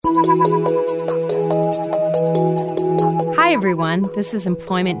Hi, everyone. This is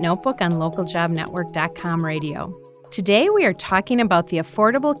Employment Notebook on localjobnetwork.com radio. Today, we are talking about the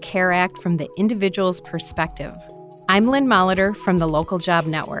Affordable Care Act from the individual's perspective. I'm Lynn Molitor from the Local Job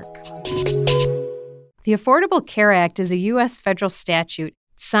Network. The Affordable Care Act is a U.S. federal statute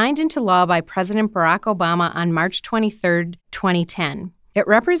signed into law by President Barack Obama on March 23, 2010. It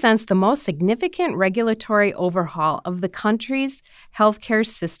represents the most significant regulatory overhaul of the country's healthcare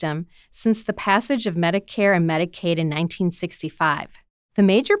system since the passage of Medicare and Medicaid in 1965. The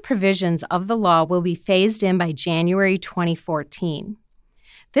major provisions of the law will be phased in by January 2014.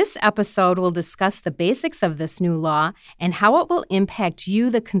 This episode will discuss the basics of this new law and how it will impact you,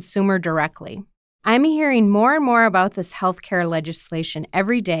 the consumer, directly. I'm hearing more and more about this healthcare legislation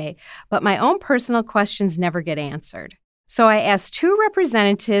every day, but my own personal questions never get answered. So I asked two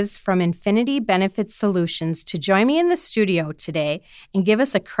representatives from Infinity Benefit Solutions to join me in the studio today and give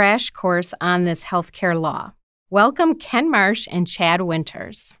us a crash course on this healthcare law. Welcome, Ken Marsh and Chad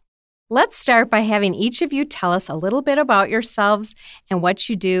Winters. Let's start by having each of you tell us a little bit about yourselves and what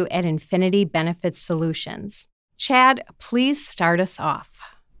you do at Infinity Benefit Solutions. Chad, please start us off.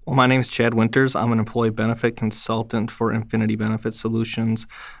 Well, my name is Chad Winters. I'm an employee benefit consultant for Infinity Benefit Solutions.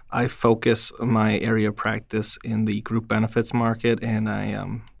 I focus my area of practice in the group benefits market, and I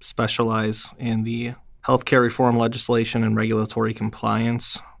specialize in the healthcare reform legislation and regulatory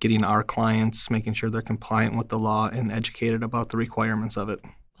compliance, getting our clients, making sure they're compliant with the law and educated about the requirements of it.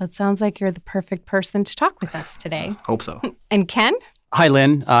 Well, it sounds like you're the perfect person to talk with us today. Hope so. And Ken? Hi,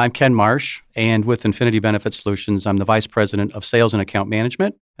 Lynn. I'm Ken Marsh, and with Infinity Benefit Solutions, I'm the Vice President of Sales and Account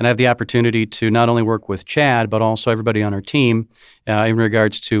Management, and I have the opportunity to not only work with Chad, but also everybody on our team in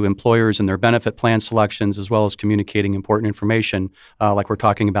regards to employers and their benefit plan selections, as well as communicating important information like we're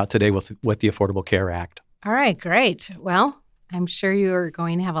talking about today with the Affordable Care Act. All right, great. Well, I'm sure you are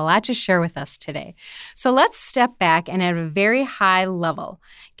going to have a lot to share with us today. So let's step back and at a very high level,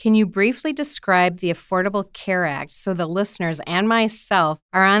 can you briefly describe the Affordable Care Act so the listeners and myself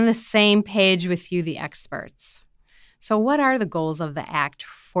are on the same page with you, the experts? So what are the goals of the Act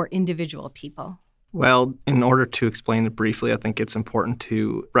for individual people? Well, in order to explain it briefly, I think it's important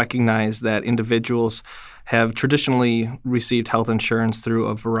to recognize that individuals have traditionally received health insurance through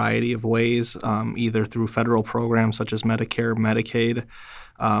a variety of ways, either through federal programs such as Medicare, Medicaid,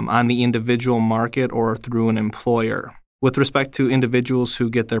 on the individual market, or through an employer. With respect to individuals who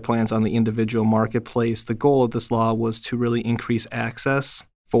get their plans on the individual marketplace, the goal of this law was to really increase access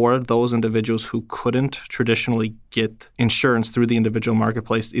for those individuals who couldn't traditionally get insurance through the individual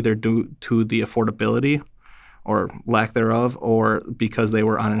marketplace, either due to the affordability or lack thereof, or because they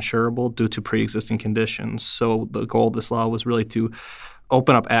were uninsurable due to pre-existing conditions. So the goal of this law was really to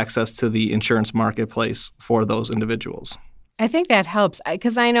open up access to the insurance marketplace for those individuals. I think that helps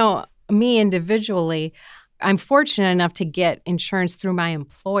because I know me individually, I'm fortunate enough to get insurance through my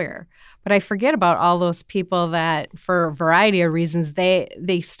employer, but I forget about all those people that, for a variety of reasons,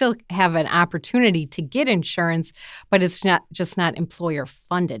 they still have an opportunity to get insurance, but it's not employer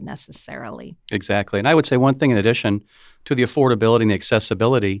funded necessarily. Exactly. And I would say one thing in addition to the affordability and the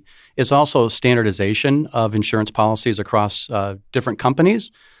accessibility is also standardization of insurance policies across different companies.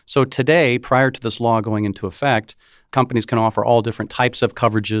 So today, prior to this law going into effect, companies can offer all different types of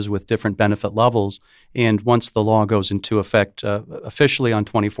coverages with different benefit levels. And once the law goes into effect officially on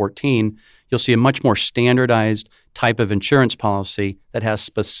 2014, you'll see a much more standardized type of insurance policy that has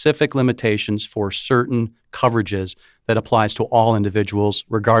specific limitations for certain coverages that applies to all individuals,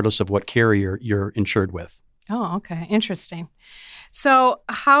 regardless of what carrier you're insured with. Oh, okay. Interesting. So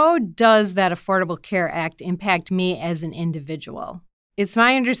how does that Affordable Care Act impact me as an individual? It's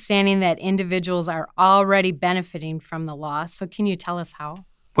my understanding that individuals are already benefiting from the law. So can you tell us how?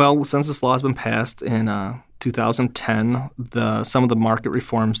 Well, since this law has been passed in 2010, some of the market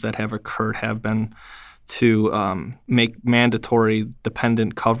reforms that have occurred have been to make mandatory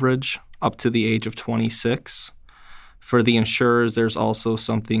dependent coverage up to the age of 26. For the insurers, there's also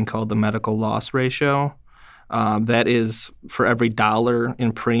something called the medical loss ratio. That is, for every dollar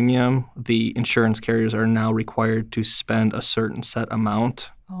in premium, the insurance carriers are now required to spend a certain set amount.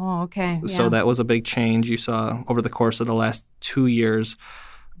 Oh, okay. Yeah. So that was a big change. You saw over the course of the last 2 years,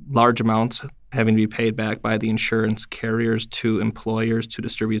 large amounts having to be paid back by the insurance carriers to employers to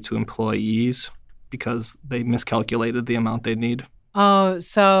distribute to employees because they miscalculated the amount they'd need. Oh,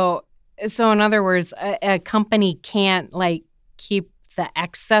 so in other words, a company can't keep the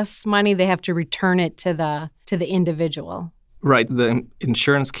excess money. They have to return it to the individual. Right. The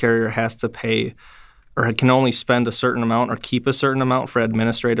insurance carrier has to pay or can only spend a certain amount or keep a certain amount for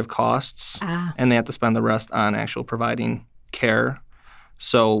administrative costs, and they have to spend the rest on actual providing care.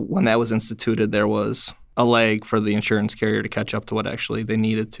 So when that was instituted, there was a lag for the insurance carrier to catch up to what actually they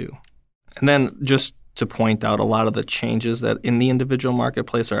needed to. And then just to point out, a lot of the changes that in the individual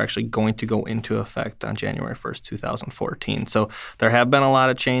marketplace are actually going to go into effect on January 1st, 2014. So there have been a lot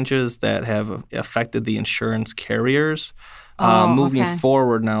of changes that have affected the insurance carriers. Moving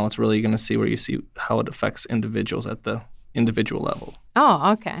forward now, it's really going to see where you see how it affects individuals at the individual level.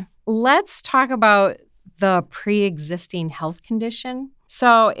 Oh, okay. Let's talk about the pre-existing health condition.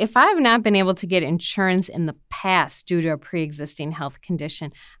 So if I've not been able to get insurance in the past due to a pre-existing health condition,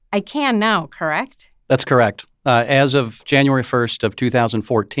 I can now, correct? That's correct. As of January 1st of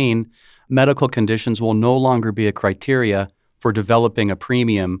 2014, medical conditions will no longer be a criteria for developing a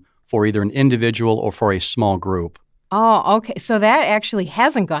premium for either an individual or for a small group. Oh, okay. So that actually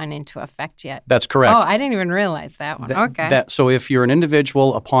hasn't gone into effect yet. That's correct. Oh, I didn't even realize that one. Okay. So if you're an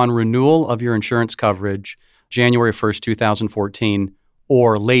individual upon renewal of your insurance coverage, January 1st, 2014,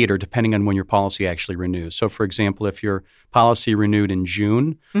 or later, depending on when your policy actually renews. So, for example, if your policy renewed in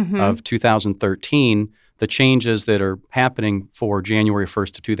June of 2013, the changes that are happening for January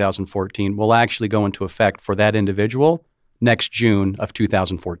 1st of 2014 will actually go into effect for that individual next June of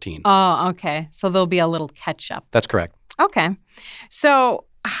 2014. Oh, okay. So there'll be a little catch-up. That's correct. Okay. So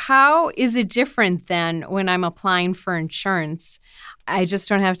how is it different then when I'm applying for insurance? I just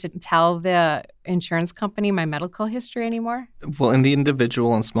don't have to tell the insurance company my medical history anymore? Well, in the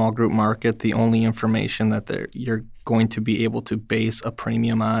individual and small group market, the only information that you're going to be able to base a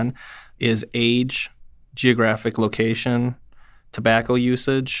premium on is age, geographic location, tobacco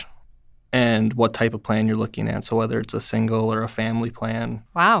usage, and what type of plan you're looking at. So whether it's a single or a family plan.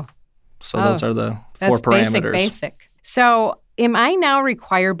 Wow. So those are the four parameters. That's basic. So am I now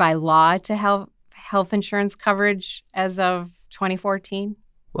required by law to have health insurance coverage as of 2014?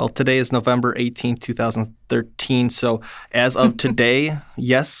 Well, today is November 18, 2013. So as of today,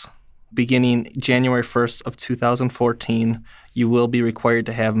 yes, beginning January 1st of 2014, you will be required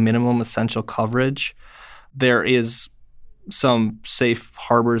to have minimum essential coverage. There is some safe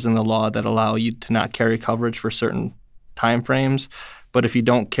harbors in the law that allow you to not carry coverage for certain time frames. But if you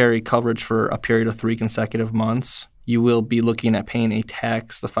don't carry coverage for a period of 3 consecutive months, you will be looking at paying a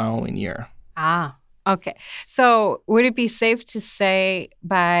tax the following year. Ah, okay. So would it be safe to say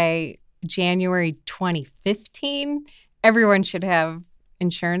by January 2015, everyone should have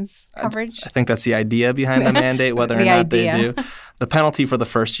insurance coverage? I think that's the idea behind the mandate, whether or not they do. The penalty for the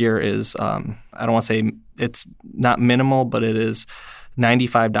first year is, I don't want to say it's not minimal, but it is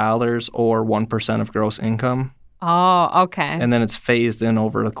 $95 or 1% of gross income. Oh, okay. And then it's phased in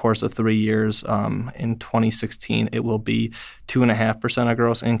over the course of 3 years. In 2016, it will be 2.5% of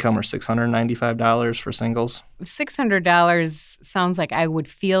gross income or $695 for singles. $600 sounds like I would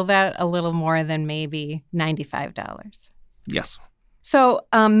feel that a little more than maybe $95. Yes. So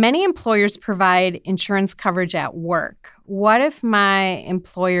many employers provide insurance coverage at work. What if my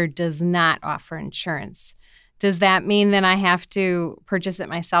employer does not offer insurance? Does that mean that I have to purchase it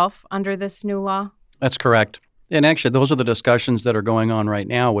myself under this new law? That's correct. And actually, those are the discussions that are going on right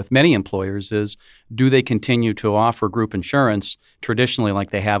now with many employers is, do they continue to offer group insurance traditionally like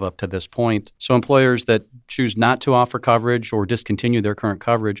they have up to this point? So employers that choose not to offer coverage or discontinue their current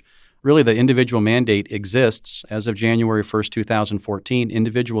coverage, really the individual mandate exists as of January 1st, 2014.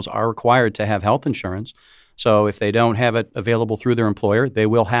 Individuals are required to have health insurance. So if they don't have it available through their employer, they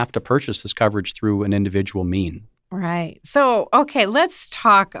will have to purchase this coverage through an individual mean. Right. So, okay, let's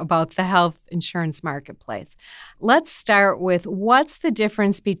talk about the health insurance marketplace. Let's start with what's the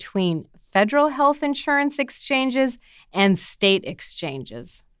difference between federal health insurance exchanges and state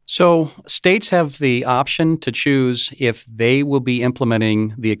exchanges? So states have the option to choose if they will be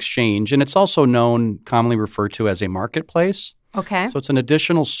implementing the exchange, and it's also known, commonly referred to as a marketplace. Okay. So it's an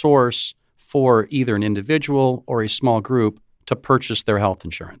additional source for either an individual or a small group to purchase their health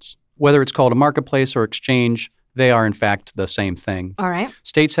insurance. Whether it's called a marketplace or exchange, they are, in fact, the same thing. All right.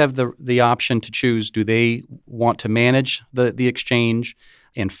 States have the option to choose, do they want to manage the exchange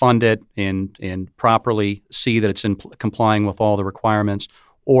and fund it and properly see that it's complying with all the requirements,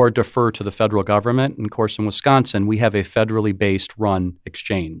 or defer to the federal government. And, of course, in Wisconsin, we have a federally based run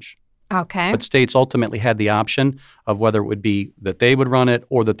exchange. Okay. But states ultimately had the option of whether it would be that they would run it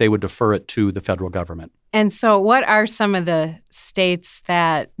or that they would defer it to the federal government. And so what are some of the states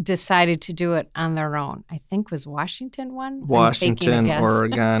that decided to do it on their own? I think was Washington one? Washington,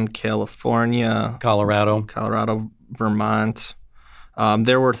 Oregon, California, Colorado, Vermont.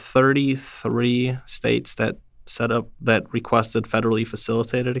 There were 33 states that requested federally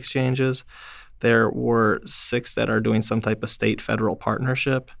facilitated exchanges. There were 6 that are doing some type of state-federal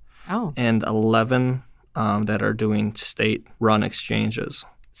partnership. Oh. And 11 that are doing state-run exchanges.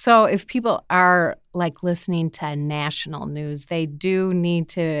 So if people are like listening to national news, they do need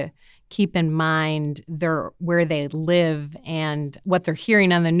to keep in mind where they live, and what they're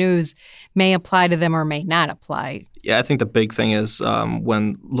hearing on the news may apply to them or may not apply. Yeah, I think the big thing is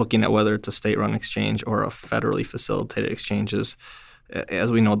when looking at whether it's a state-run exchange or a federally facilitated exchange is,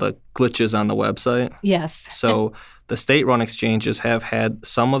 as we know, the glitches on the website. Yes. So the state-run exchanges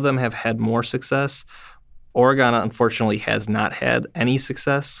some of them have had more success. Oregon, unfortunately, has not had any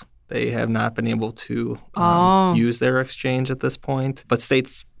success. They have not been able to use their exchange at this point. But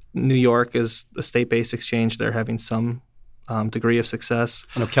New York is a state-based exchange. They're having some degree of success.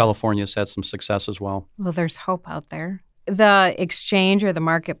 I know California's had some success as well. Well, there's hope out there. The exchange or the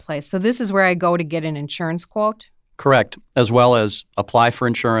marketplace. So this is where I go to get an insurance quote? Correct, as well as apply for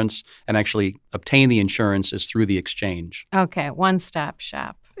insurance and actually obtain the insurance is through the exchange. Okay, one-stop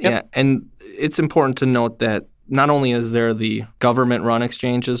shop. Yep. Yeah, and it's important to note that not only is there the government-run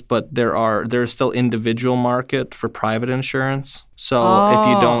exchanges, but there's still individual market for private insurance. So if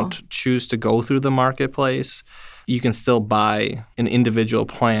you don't choose to go through the marketplace, you can still buy an individual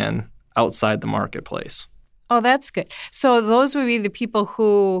plan outside the marketplace. Oh, that's good. So those would be the people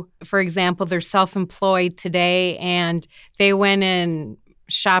who, for example, they're self-employed today and they went and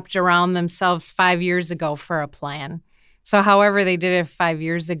shopped around themselves 5 years ago for a plan. So however they did it 5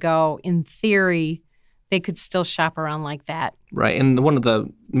 years ago, in theory, they could still shop around like that. Right. And one of the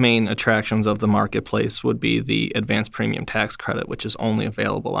main attractions of the marketplace would be the advanced premium tax credit, which is only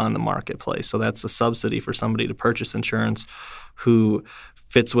available on the marketplace. So that's a subsidy for somebody to purchase insurance who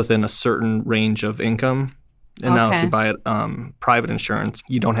fits within a certain range of income. And now if you buy private insurance,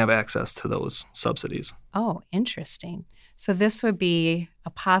 you don't have access to those subsidies. Oh, interesting. So this would be a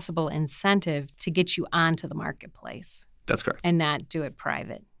possible incentive to get you onto the marketplace. That's correct. And not do it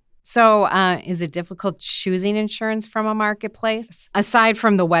private. So is it difficult choosing insurance from a marketplace? Aside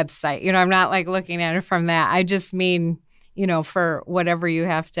from the website, I'm not like looking at it from that. I just mean, for whatever you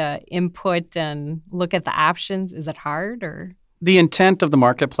have to input and look at the options, is it hard or? The intent of the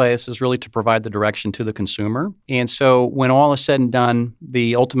marketplace is really to provide the direction to the consumer. And so when all is said and done,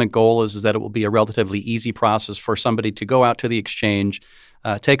 the ultimate goal is that it will be a relatively easy process for somebody to go out to the exchange,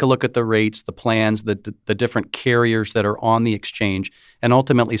 take a look at the rates, the plans, the different carriers that are on the exchange, and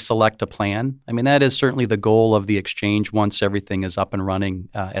ultimately select a plan. I mean, that is certainly the goal of the exchange once everything is up and running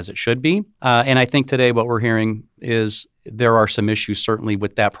as it should be. And I think today what we're hearing is there are some issues certainly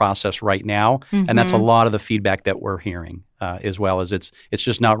with that process right now, and that's a lot of the feedback that we're hearing, as well as it's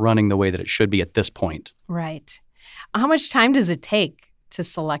just not running the way that it should be at this point. Right. How much time does it take to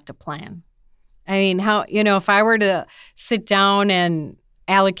select a plan? I mean, if I were to sit down and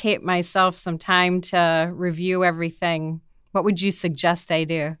allocate myself some time to review everything, what would you suggest I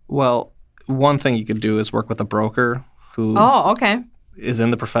do? Well, one thing you could do is work with a broker who is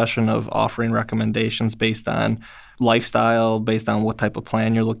in the profession of offering recommendations based on lifestyle, based on what type of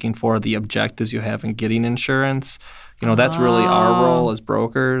plan you're looking for, the objectives you have in getting insurance. That's really our role as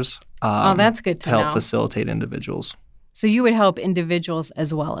brokers. That's good to help know. Facilitate individuals. So you would help individuals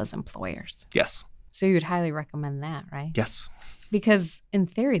as well as employers? Yes. So you would highly recommend that, right? Yes. Because in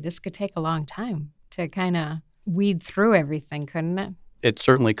theory, this could take a long time to kind of weed through everything, couldn't it? It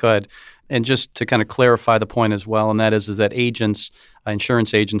certainly could. And just to kind of clarify the point as well, and that is that agents,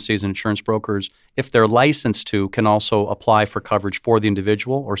 insurance agencies and insurance brokers, if they're licensed to, can also apply for coverage for the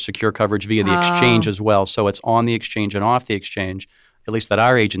individual or secure coverage via the exchange as well. So it's on the exchange and off the exchange, at least that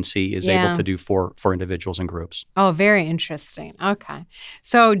our agency is able to do for individuals and groups. Oh, very interesting. Okay.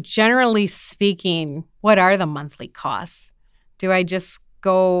 So generally speaking, what are the monthly costs? Do I just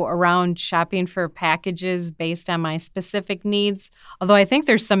go around shopping for packages based on my specific needs? Although I think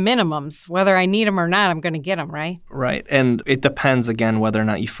there's some minimums. Whether I need them or not, I'm going to get them, right? Right. And it depends, again, whether or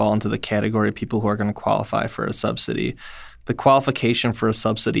not you fall into the category of people who are going to qualify for a subsidy. The qualification for a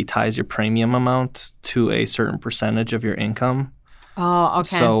subsidy ties your premium amount to a certain percentage of your income. Oh,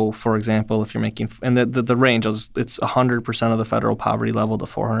 okay. So, for example, if you're making – and the range is it's 100% of the federal poverty level to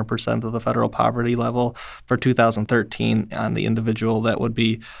 400% of the federal poverty level. For 2013, on the individual, that would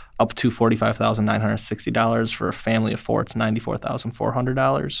be up to $45,960. For a family of four, it's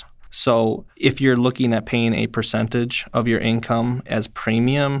 $94,400. So if you're looking at paying a percentage of your income as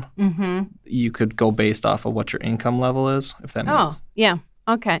premium, you could go based off of what your income level is, if that makes sense. Oh, yeah.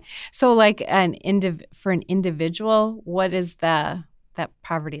 Okay. So like for an individual, what is that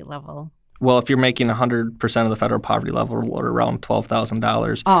poverty level? Well, if you're making 100% of the federal poverty level, or around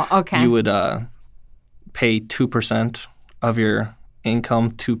 $12,000, you would pay 2% of your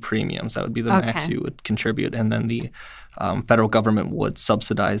income to premiums. That would be the max you would contribute. And then the federal government would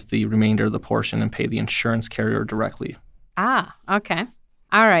subsidize the remainder of the portion and pay the insurance carrier directly. Ah, okay.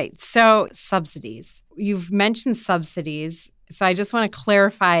 All right. So subsidies. You've mentioned subsidies. So I just want to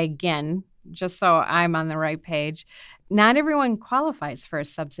clarify again, just so I'm on the right page. Not everyone qualifies for a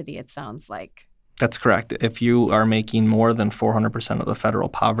subsidy, it sounds like. That's correct. If you are making more than 400% of the federal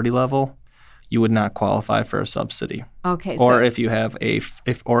poverty level, you would not qualify for a subsidy. Okay. Or if you have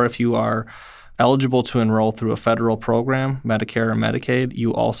if you are eligible to enroll through a federal program, Medicare or Medicaid,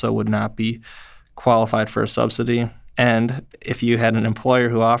 you also would not be qualified for a subsidy. And if you had an employer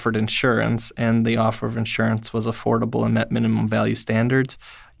who offered insurance and the offer of insurance was affordable and met minimum value standards,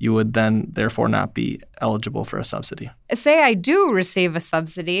 you would then therefore not be eligible for a subsidy. Say I do receive a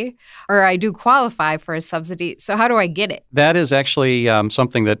subsidy or I do qualify for a subsidy. So how do I get it? That is actually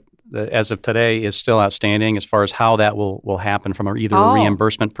something that, as of today, is still outstanding as far as how that will happen from either a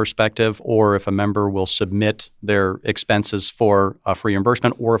reimbursement perspective or if a member will submit their expenses for a free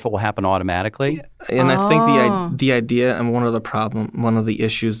reimbursement or if it will happen automatically. And I think the idea and one of the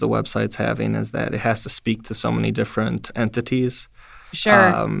issues the website's having is that it has to speak to so many different entities.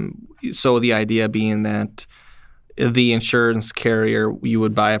 Sure. So the idea being that the insurance carrier, you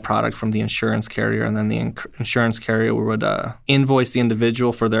would buy a product from the insurance carrier, and then the insurance carrier would invoice the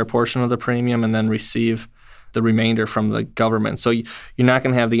individual for their portion of the premium and then receive the remainder from the government. So you're not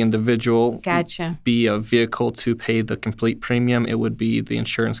going to have the individual be a vehicle to pay the complete premium. It would be the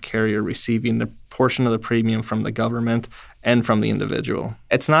insurance carrier receiving the portion of the premium from the government and from the individual.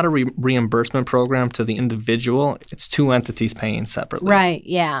 It's not a reimbursement program to the individual. It's two entities paying separately. Right,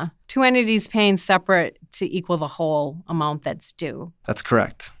 yeah. Two entities paying separate to equal the whole amount that's due. That's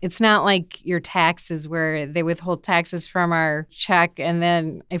correct. It's not like your taxes where they withhold taxes from our check, and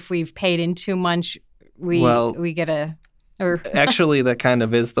then if we've paid in too much, we get a... Actually, that kind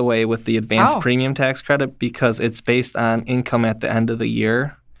of is the way with the advanced premium tax credit because it's based on income at the end of the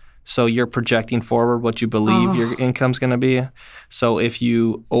year. So you're projecting forward what you believe your income's going to be. So if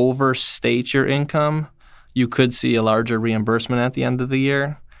you overstate your income, you could see a larger reimbursement at the end of the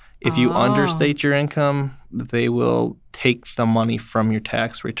year. If you understate your income, they will take the money from your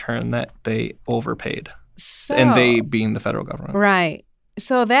tax return that they overpaid. And they being the federal government. Right.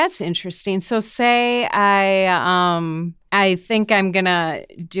 So that's interesting. So say I think I'm going to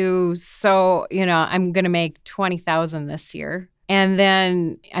I'm going to make $20,000 this year. And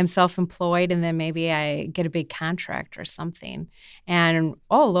then I'm self-employed, and then maybe I get a big contract or something. And,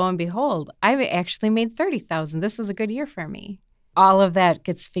 lo and behold, I've actually made $30,000. This was a good year for me. All of that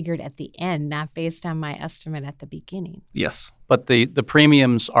gets figured at the end, not based on my estimate at the beginning. Yes. But the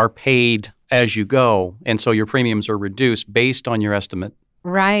premiums are paid as you go, and so your premiums are reduced based on your estimate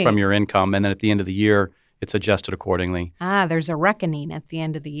from your income. And then at the end of the year, it's adjusted accordingly. There's a reckoning at the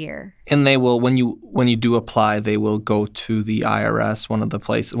end of the year. And they will, when you do apply, they will go to the IRS. One of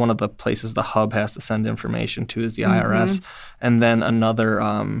the places the hub has to send information to is the IRS. And then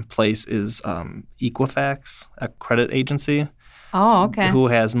another place is Equifax, a credit agency. Oh, okay. Who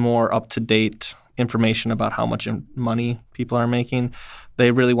has more up-to-date information about how much money people are making.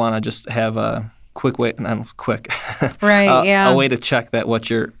 They really want to just have a quick way, a way to check that what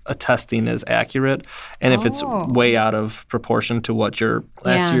you're attesting is accurate. And if it's way out of proportion to what your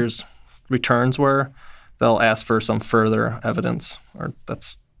last year's returns were, they'll ask for some further evidence, or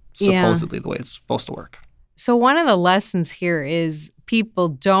that's supposedly the way it's supposed to work. So one of the lessons here is people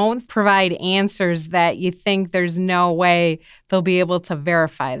don't provide answers that you think there's no way they'll be able to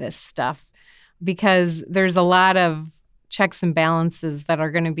verify this stuff, because there's a lot of checks and balances that are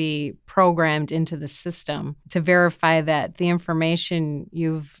going to be programmed into the system to verify that the information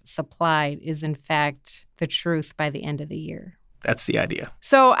you've supplied is in fact the truth by the end of the year. That's the idea.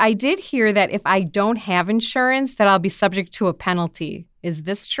 So I did hear that if I don't have insurance, that I'll be subject to a penalty. Is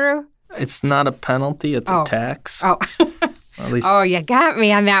this true? It's not a penalty. It's a tax. At least, you got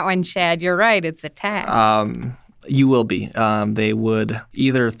me on that one, Chad. You're right. It's a tax. You will be. They would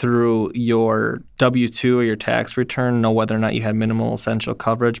either through your W-2 or your tax return know whether or not you had minimal essential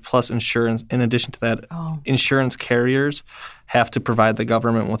coverage, plus insurance. In addition to that, insurance carriers have to provide the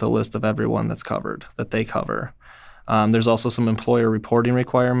government with a list of everyone that's covered, that they cover. There's also some employer reporting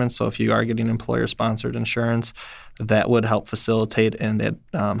requirements. So if you are getting employer-sponsored insurance, that would help facilitate and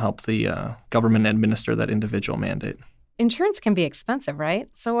help the government administer that individual mandate. Insurance can be expensive, right?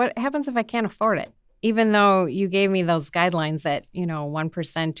 So what happens if I can't afford it? Even though you gave me those guidelines at, 1%,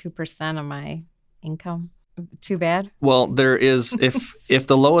 2% of my income. Too bad? Well, there is, if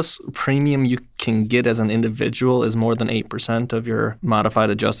the lowest premium you can get as an individual is more than 8% of your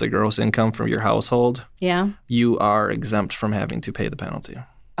modified adjusted gross income from your household, you are exempt from having to pay the penalty.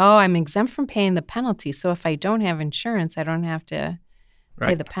 Oh, I'm exempt from paying the penalty. So if I don't have insurance, I don't have to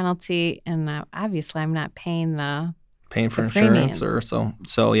pay the penalty. And obviously, I'm not paying for insurance premiums. or so.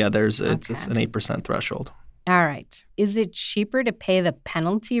 So yeah, it's an 8% threshold. All right. Is it cheaper to pay the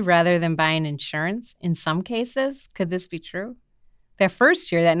penalty rather than buying insurance in some cases? Could this be true? That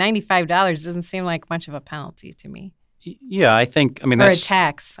first year, that $95 doesn't seem like much of a penalty to me. Yeah, I mean, or that's a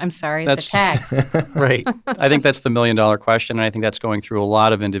tax. I'm sorry, it's a tax. Right. I think that's the $1 million question, and I think that's going through a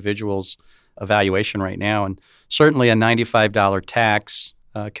lot of individuals' evaluation right now. And certainly a $95 tax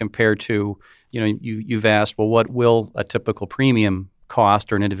compared to, you've asked, well, what will a typical premium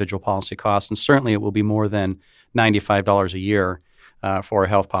cost or an individual policy cost? And certainly it will be more than $95 a year for a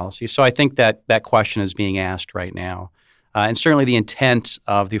health policy. So I think that question is being asked right now. And certainly the intent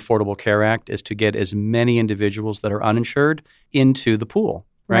of the Affordable Care Act is to get as many individuals that are uninsured into the pool,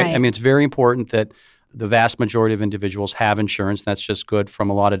 right? I mean, it's very important that the vast majority of individuals have insurance. That's just good from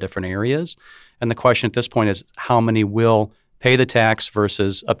a lot of different areas. And the question at this point is how many will pay the tax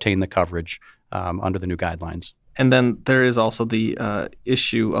versus obtain the coverage under the new guidelines. And then there is also the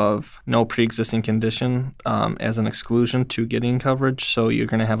issue of no pre-existing condition as an exclusion to getting coverage. So you're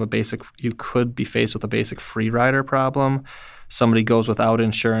going to have you could be faced with a basic free rider problem. Somebody goes without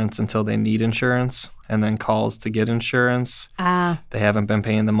insurance until they need insurance and then calls to get insurance. They haven't been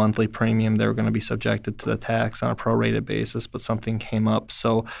paying the monthly premium. They're going to be subjected to the tax on a prorated basis, but something came up.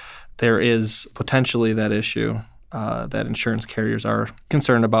 So there is potentially that issue that insurance carriers are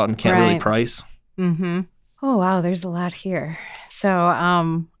concerned about and can't really price. Mm-hmm. Oh, wow, there's a lot here.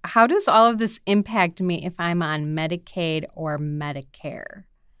 So how does all of this impact me if I'm on Medicaid or Medicare?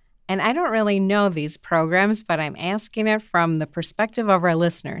 And I don't really know these programs, but I'm asking it from the perspective of our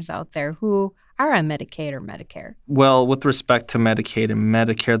listeners out there who are on Medicaid or Medicare. Well, with respect to Medicaid and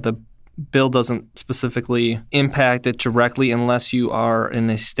Medicare, the bill doesn't specifically impact it directly unless you are in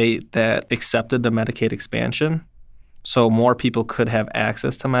a state that accepted the Medicaid expansion. So more people could have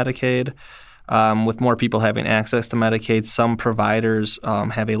access to Medicaid. With more people having access to Medicaid, some providers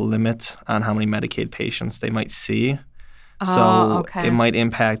have a limit on how many Medicaid patients they might see. It might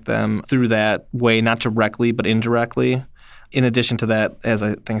impact them through that way, not directly but indirectly. In addition to that, as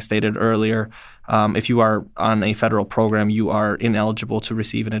I think stated earlier, if you are on a federal program, you are ineligible to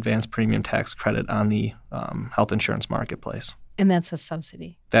receive an advanced premium tax credit on the health insurance marketplace. And that's a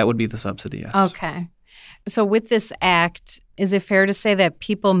subsidy? That would be the subsidy, yes. Okay. So with this act, is it fair to say that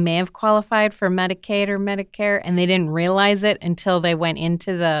people may have qualified for Medicaid or Medicare and they didn't realize it until they went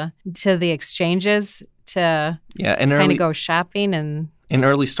into the exchanges to kind of go shopping? And an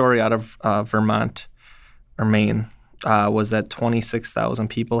early story out of Vermont or Maine was that 26,000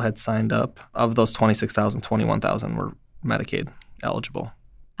 people had signed up. Of those 26,000, 21,000 were Medicaid eligible.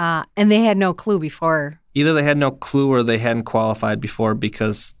 And they had no clue before? Either they had no clue or they hadn't qualified before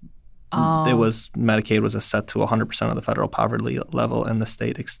because Medicaid was set to 100% of the federal poverty level, and the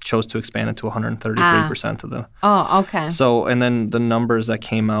state chose to expand it to 133% of the. Oh, okay. So, and then the numbers that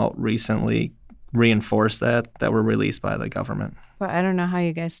came out recently reinforce that were released by the government. Well, I don't know how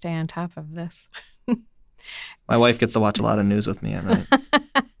you guys stay on top of this. My wife gets to watch a lot of news with me at night.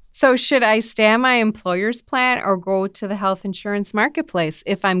 So should I stay on my employer's plan or go to the health insurance marketplace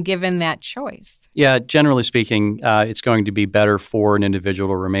if I'm given that choice? Yeah, generally speaking, it's going to be better for an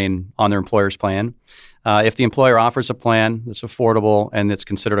individual to remain on their employer's plan. If the employer offers a plan that's affordable and it's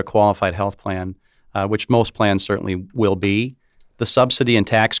considered a qualified health plan, which most plans certainly will be, the subsidy and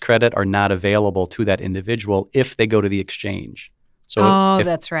tax credit are not available to that individual if they go to the exchange. So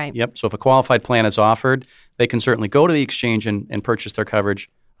that's right. Yep. So if a qualified plan is offered, they can certainly go to the exchange and purchase their coverage.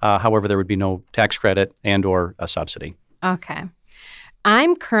 However, there would be no tax credit and or a subsidy. Okay.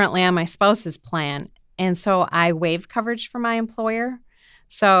 I'm currently on my spouse's plan, and so I waived coverage for my employer.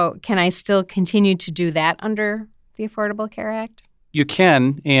 So can I still continue to do that under the Affordable Care Act? You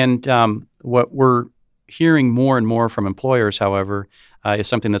can, and what we're hearing more and more from employers, however, is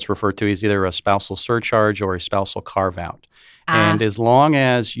something that's referred to as either a spousal surcharge or a spousal carve-out. And as long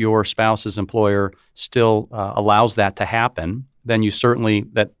as your spouse's employer still allows that to happen, then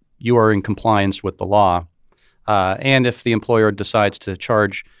you are in compliance with the law. And if the employer decides to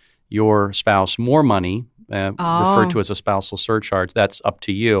charge your spouse more money, referred to as a spousal surcharge, that's up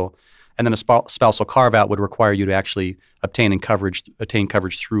to you. And then a spousal carve-out would require you to actually obtain coverage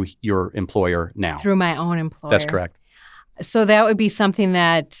through your employer now. Through my own employer. That's correct. So that would be something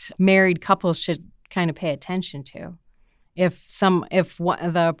that married couples should kind of pay attention to. If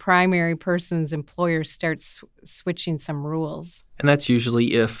the primary person's employer starts switching some rules. And that's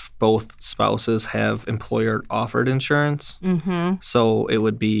usually if both spouses have employer-offered insurance. Mm-hmm. So it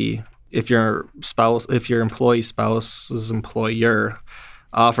would be if your employee spouse's employer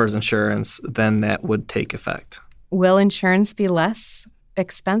offers insurance, then that would take effect. Will insurance be less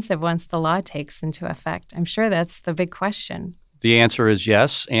expensive once the law takes into effect? I'm sure that's the big question. The answer is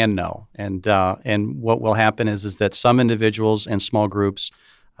yes and no. And what will happen is that some individuals and small groups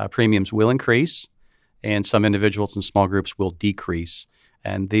premiums will increase, and some individuals and small groups will decrease.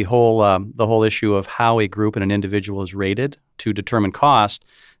 And the whole issue of how a group and an individual is rated to determine cost,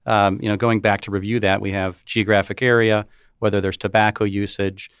 going back to review that, we have geographic area, whether there's tobacco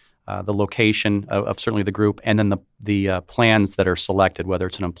usage, the location of certainly the group, and then the plans that are selected, whether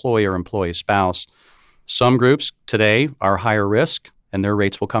it's an employee or employee spouse. Some groups today are higher risk, and their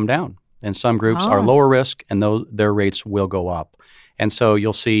rates will come down, and some groups are lower risk, and their rates will go up. And so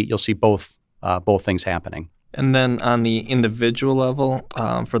you'll see both things happening. And then on the individual level,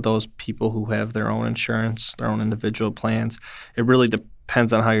 for those people who have their own insurance, their own individual plans, it really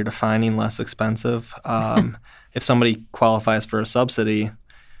depends on how you're defining less expensive. If somebody qualifies for a subsidy,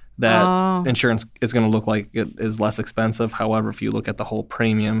 that insurance is going to look like it is less expensive. However, if you look at the whole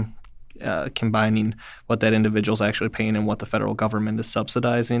premium, combining what that individual is actually paying and what the federal government is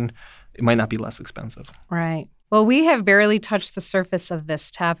subsidizing, it might not be less expensive. Right. Well, we have barely touched the surface of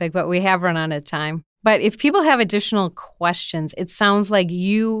this topic, but we have run out of time. But if people have additional questions, it sounds like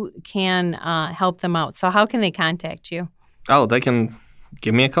you can help them out. So how can they contact you? Oh, they can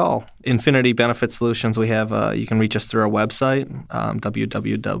give me a call. Infinity Benefit Solutions, we have, you can reach us through our website,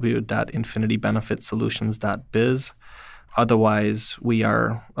 www.infinitybenefitsolutions.biz. Otherwise, we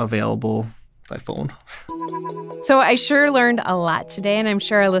are available by phone. So I sure learned a lot today, and I'm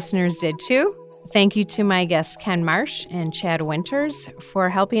sure our listeners did too. Thank you to my guests, Ken Marsh and Chad Winters, for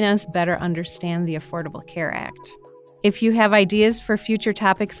helping us better understand the Affordable Care Act. If you have ideas for future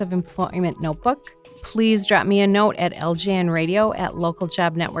topics of Employment Notebook, please drop me a note at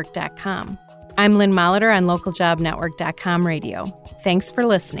ljnradio@localjobnetwork.com. I'm Lynn Molitor on localjobnetwork.com radio. Thanks for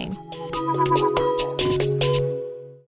listening.